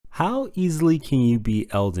How easily can you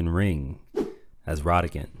beat Elden Ring as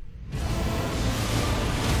Radagon?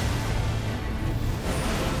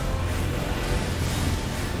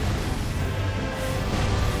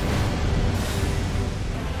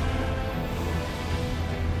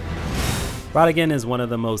 Radagon is one of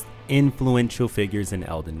the most influential figures in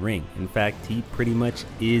Elden Ring. In fact, he pretty much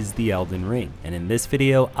is the Elden Ring. And in this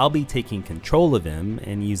video, I'll be taking control of him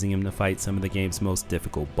and using him to fight some of the game's most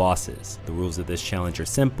difficult bosses. The rules of this challenge are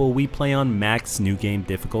simple. We play on max new game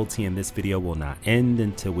difficulty, and this video will not end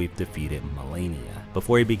until we've defeated Malenia.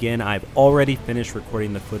 Before we begin, I've already finished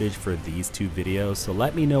recording the footage for these two videos, so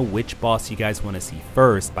let me know which boss you guys want to see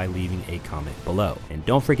first by leaving a comment below. And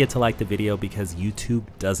don't forget to like the video because YouTube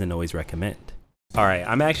doesn't always recommend. Alright,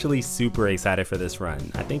 I'm actually super excited for this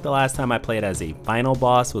run. I think the last time I played as a final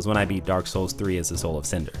boss was when I beat Dark Souls 3 as the Soul of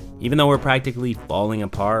Cinder. Even though we're practically falling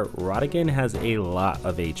apart, Radagon has a lot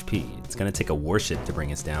of HP. It's gonna take a warship to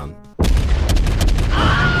bring us down.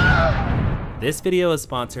 This video is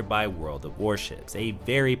sponsored by World of Warships, a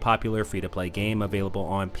very popular free-to-play game available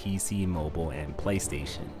on PC, mobile, and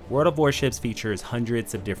PlayStation. World of Warships features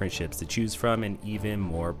hundreds of different ships to choose from and even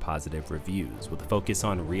more positive reviews. With a focus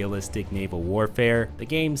on realistic naval warfare, the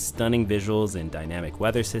game's stunning visuals and dynamic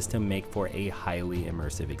weather system make for a highly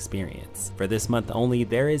immersive experience. For this month only,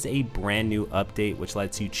 there is a brand new update which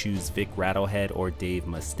lets you choose Vic Rattlehead or Dave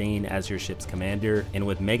Mustaine as your ship's commander, and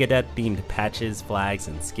with Megadeth themed patches, flags,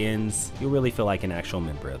 and skins, you'll really feel like an actual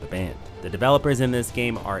member of the band. The developers in this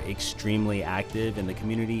game are extremely active and the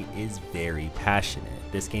community is very passionate.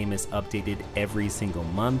 This game is updated every single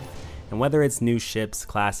month, and whether it's new ships,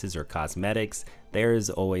 classes, or cosmetics, there is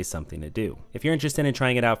always something to do. If you're interested in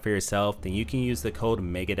trying it out for yourself, then you can use the code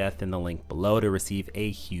Megadeth in the link below to receive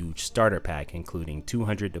a huge starter pack including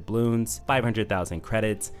 200 doubloons, 500,000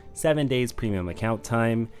 credits, 7 days premium account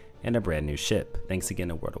time, and a brand new ship. Thanks again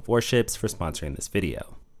to World of Warships for sponsoring this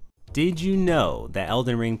video. Did you know that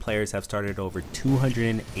Elden Ring players have started over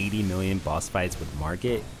 280 million boss fights with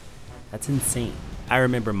Margit? That's insane. I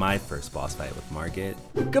remember my first boss fight with Margit.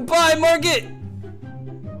 Goodbye, Margit!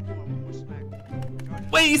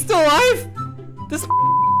 Wait, he's still alive? This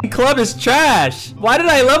club is trash. Why did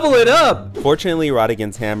I level it up? Fortunately,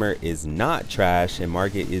 Radagon's hammer is not trash and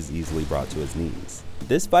Margit is easily brought to his knees.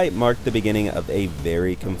 This fight marked the beginning of a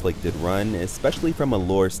very conflicted run, especially from a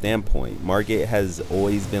lore standpoint. Margit has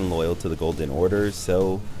always been loyal to the Golden Order,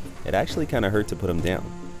 so it actually kind of hurt to put him down.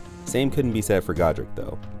 Same couldn't be said for Godrick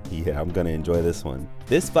though. Yeah, I'm gonna enjoy this one.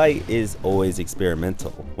 This fight is always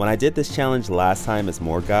experimental. When I did this challenge last time as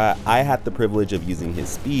Morgott, I had the privilege of using his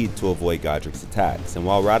speed to avoid Godrick's attacks, and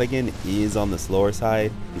while Radagon is on the slower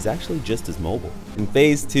side, he's actually just as mobile. In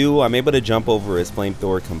phase 2, I'm able to jump over his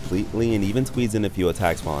flamethrower completely and even squeeze in a few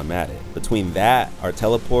attacks while I'm at it. Between that, our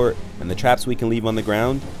teleport, and the traps we can leave on the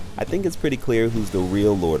ground, I think it's pretty clear who's the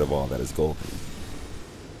real lord of all that is golden.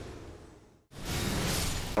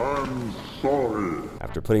 I'm sorry.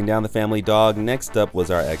 After putting down the family dog, next up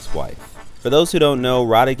was our ex-wife. For those who don't know,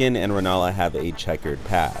 Radagon and Rennala have a checkered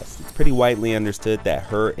past. It's pretty widely understood that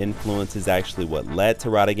her influence is actually what led to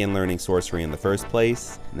Radagon learning sorcery in the first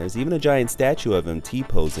place, and there's even a giant statue of him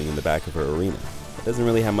T-posing in the back of her arena. It doesn't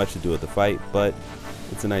really have much to do with the fight, but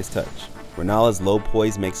it's a nice touch. Rennala's low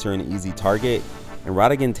poise makes her an easy target, and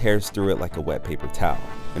Radagon tears through it like a wet paper towel.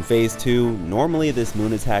 In phase 2, normally this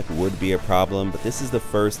moon attack would be a problem, but this is the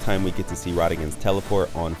first time we get to see Radagon's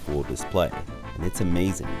teleport on full display. And it's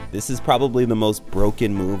amazing. This is probably the most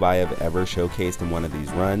broken move I have ever showcased in one of these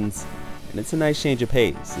runs, and it's a nice change of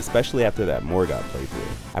pace, especially after that Morgott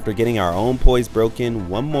playthrough. After getting our own poise broken,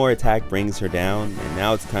 one more attack brings her down, and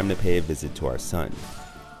now it's time to pay a visit to our son.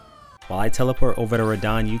 While I teleport over to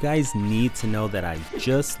Radahn, you guys need to know that I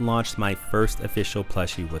just launched my first official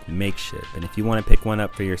plushie with Makeship, and if you want to pick one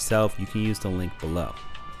up for yourself, you can use the link below.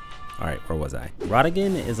 Alright, where was I?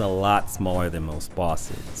 Radagon is a lot smaller than most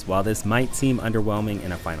bosses. While this might seem underwhelming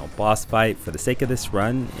in a final boss fight, for the sake of this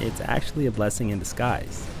run, it's actually a blessing in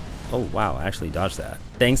disguise. Oh wow, I actually dodged that.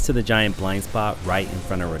 Thanks to the giant blind spot right in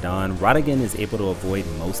front of Radahn, Radagon is able to avoid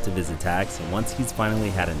most of his attacks, and once he's finally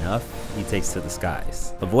had enough, he takes to the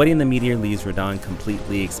skies. Avoiding the meteor leaves Radahn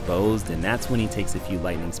completely exposed, and that's when he takes a few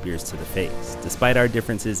lightning spears to the face. Despite our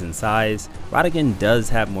differences in size, Radagon does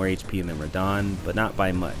have more HP than Radahn, but not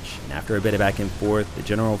by much, and after a bit of back and forth, the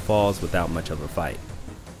general falls without much of a fight.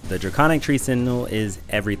 The Draconic Tree Sentinel is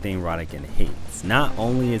everything Radagon hates. Not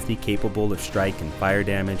only is he capable of strike and fire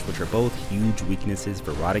damage, which are both huge weaknesses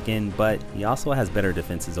for Radagon, but he also has better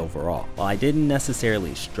defenses overall. While I didn't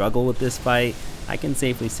necessarily struggle with this fight, I can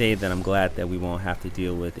safely say that I'm glad that we won't have to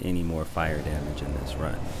deal with any more fire damage in this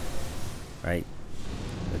run. Right?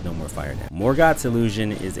 There's no more more fire damage. Morgott's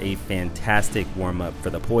illusion is a fantastic warm-up for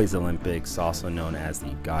the Poise Olympics, also known as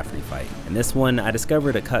the Godfrey fight. In this one, I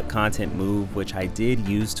discovered a cut content move which I did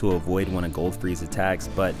use to avoid one of Goldfrey's attacks,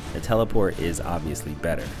 but the teleport is obviously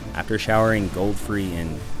better. After showering Goldfrey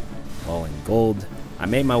in gold, I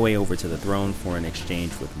made my way over to the throne for an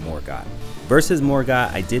exchange with Morgott. Versus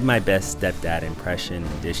Morgott, I did my best stepdad impression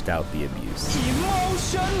and dished out the abuse.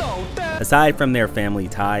 Aside from their family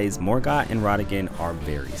ties, Morgott and Radagon are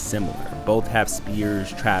very similar. Both have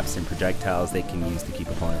spears, traps, and projectiles they can use to keep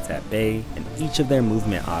opponents at bay, and each of their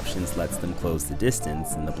movement options lets them close the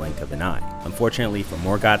distance in the blink of an eye. Unfortunately for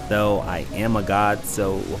Morgott though, I am a god,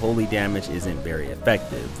 so holy damage isn't very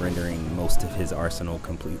effective, rendering most of his arsenal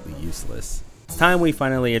completely useless. It's time we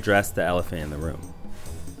finally address the elephant in the room.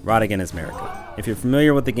 Radagon is Marika. If you're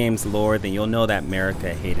familiar with the game's lore, then you'll know that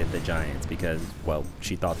Marika hated the giants because, well,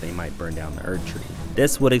 she thought they might burn down the Erd Tree.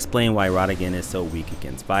 This would explain why Radagon is so weak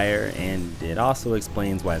against fire, and it also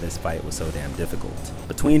explains why this fight was so damn difficult.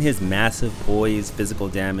 Between his massive poise, physical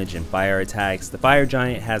damage, and fire attacks, the fire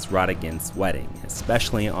giant has Radagon sweating,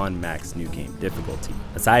 especially on max new game difficulty.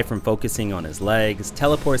 Aside from focusing on his legs,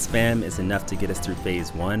 teleport spam is enough to get us through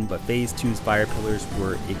phase 1, but phase 2's fire pillars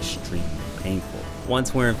were extremely painful.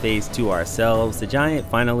 Once we're in phase 2 ourselves, the giant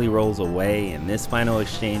finally rolls away, and this final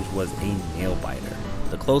exchange was a nail biter.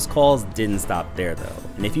 The close calls didn't stop there though,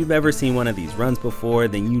 and if you've ever seen one of these runs before,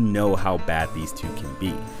 then you know how bad these two can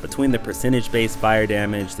be. Between the percentage based fire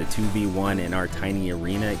damage, the 2v1 in our tiny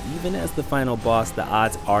arena, even as the final boss, the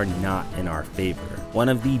odds are not in our favor. One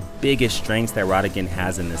of the biggest strengths that Radagon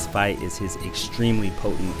has in this fight is his extremely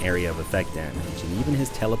potent area of effect damage, and even his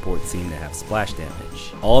teleports seem to have splash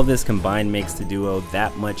damage. All of this combined makes the duo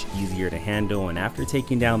that much easier to handle, and after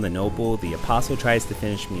taking down the noble, the apostle tries to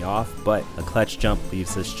finish me off, but a clutch jump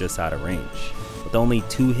leaves us just out of range. With only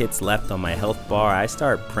 2 hits left on my health bar, I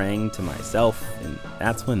start praying to myself, and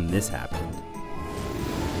that's when this happened.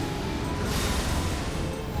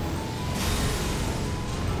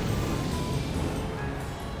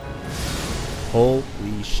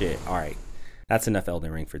 Holy shit. Alright, that's enough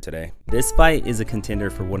Elden Ring for today. This fight is a contender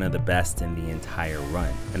for one of the best in the entire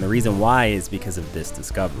run, and the reason why is because of this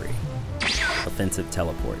discovery. Offensive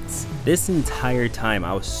teleports. This entire time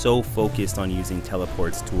I was so focused on using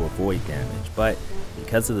teleports to avoid damage, but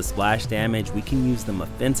because of the splash damage, we can use them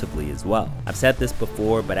offensively as well. I've said this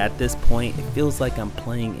before, but at this point, it feels like I'm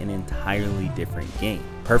playing an entirely different game.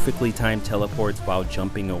 Perfectly timed teleports while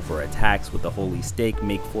jumping over attacks with the holy stake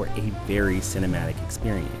make for a very cinematic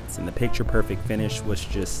experience, and the picture perfect finish was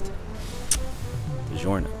just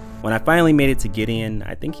DiGiorno. When I finally made it to Gideon,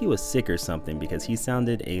 I think he was sick or something because he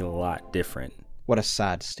sounded a lot different. What a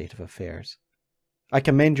sad state of affairs. I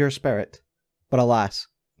commend your spirit, but alas,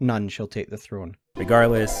 none shall take the throne.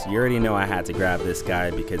 Regardless, you already know I had to grab this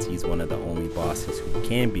guy because he's one of the only bosses who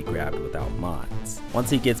can be grabbed without mods. Once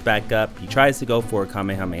he gets back up, he tries to go for a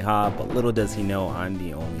Kamehameha, but little does he know I'm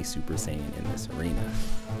the only Super Saiyan in this arena.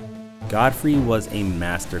 Godfrey was a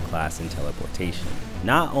masterclass in teleportation.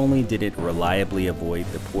 Not only did it reliably avoid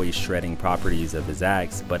the poise shredding properties of his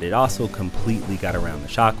axe, but it also completely got around the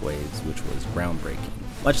shockwaves, which was groundbreaking.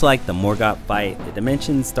 Much like the Morgott fight, the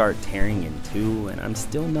dimensions start tearing in two, and I'm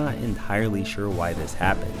still not entirely sure why this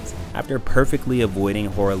happens. After perfectly avoiding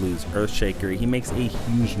Hoarah Loux's Earthshaker, he makes a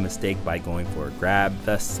huge mistake by going for a grab,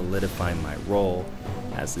 thus solidifying my role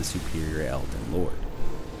as the superior Elden Lord.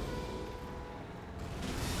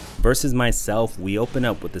 Versus myself, we open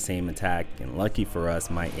up with the same attack, and lucky for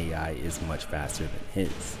us, my AI is much faster than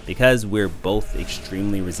his. Because we're both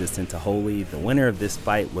extremely resistant to Holy, the winner of this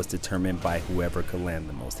fight was determined by whoever could land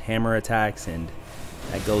the most hammer attacks, and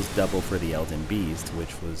that goes double for the Elden Beast,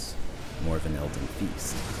 which was more of an Elden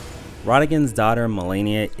Feast. Radagon's daughter,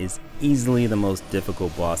 Malenia, is easily the most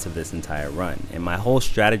difficult boss of this entire run, and my whole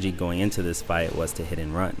strategy going into this fight was to hit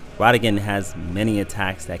and run. Radagon has many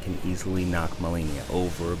attacks that can easily knock Malenia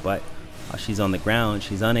over, but while she's on the ground,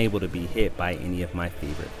 she's unable to be hit by any of my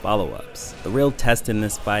favorite follow-ups. The real test in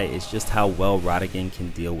this fight is just how well Radagon can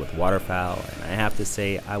deal with waterfowl, and I have to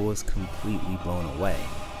say I was completely blown away.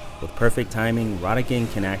 With perfect timing,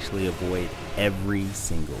 Radagon can actually avoid every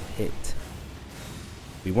single hit.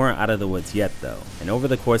 We weren't out of the woods yet though, and over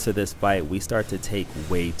the course of this fight we start to take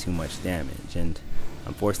way too much damage, and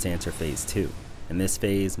I'm forced to enter phase 2. In this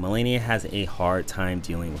phase, Malenia has a hard time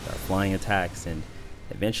dealing with our flying attacks, and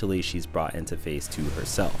eventually she's brought into phase 2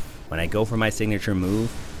 herself. When I go for my signature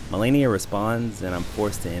move, Malenia responds and I'm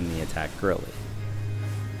forced to end the attack early.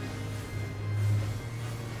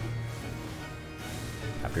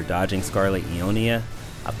 After dodging Scarlet Ionia,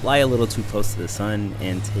 I fly a little too close to the sun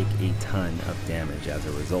and take a ton of damage as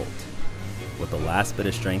a result. with the last bit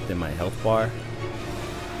of strength in my health bar.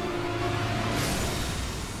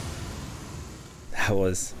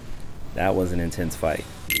 That was an intense fight.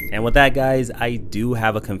 And with that, guys, I do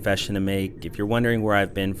have a confession to make. If you're wondering where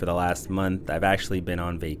I've been for the last month, I've actually been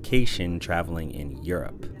on vacation traveling in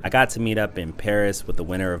Europe. I got to meet up in Paris with the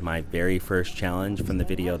winner of my very first challenge from the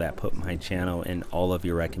video that put my channel in all of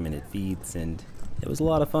your recommended feeds, and it was a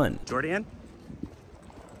lot of fun. Jordan?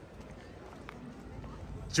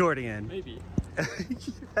 Jordan. Maybe.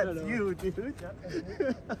 That's you, dude.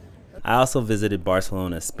 I also visited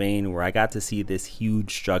Barcelona, Spain, where I got to see this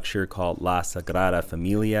huge structure called La Sagrada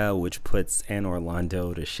Familia, which puts An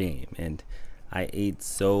Orlando to shame, and I ate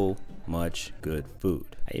so much good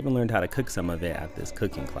food. I even learned how to cook some of it at this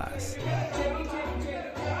cooking class.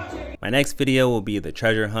 My next video will be the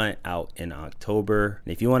treasure hunt out in October.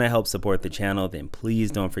 And if you want to help support the channel, then please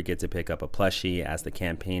don't forget to pick up a plushie, as the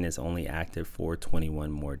campaign is only active for 21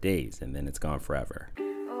 more days and then it's gone forever.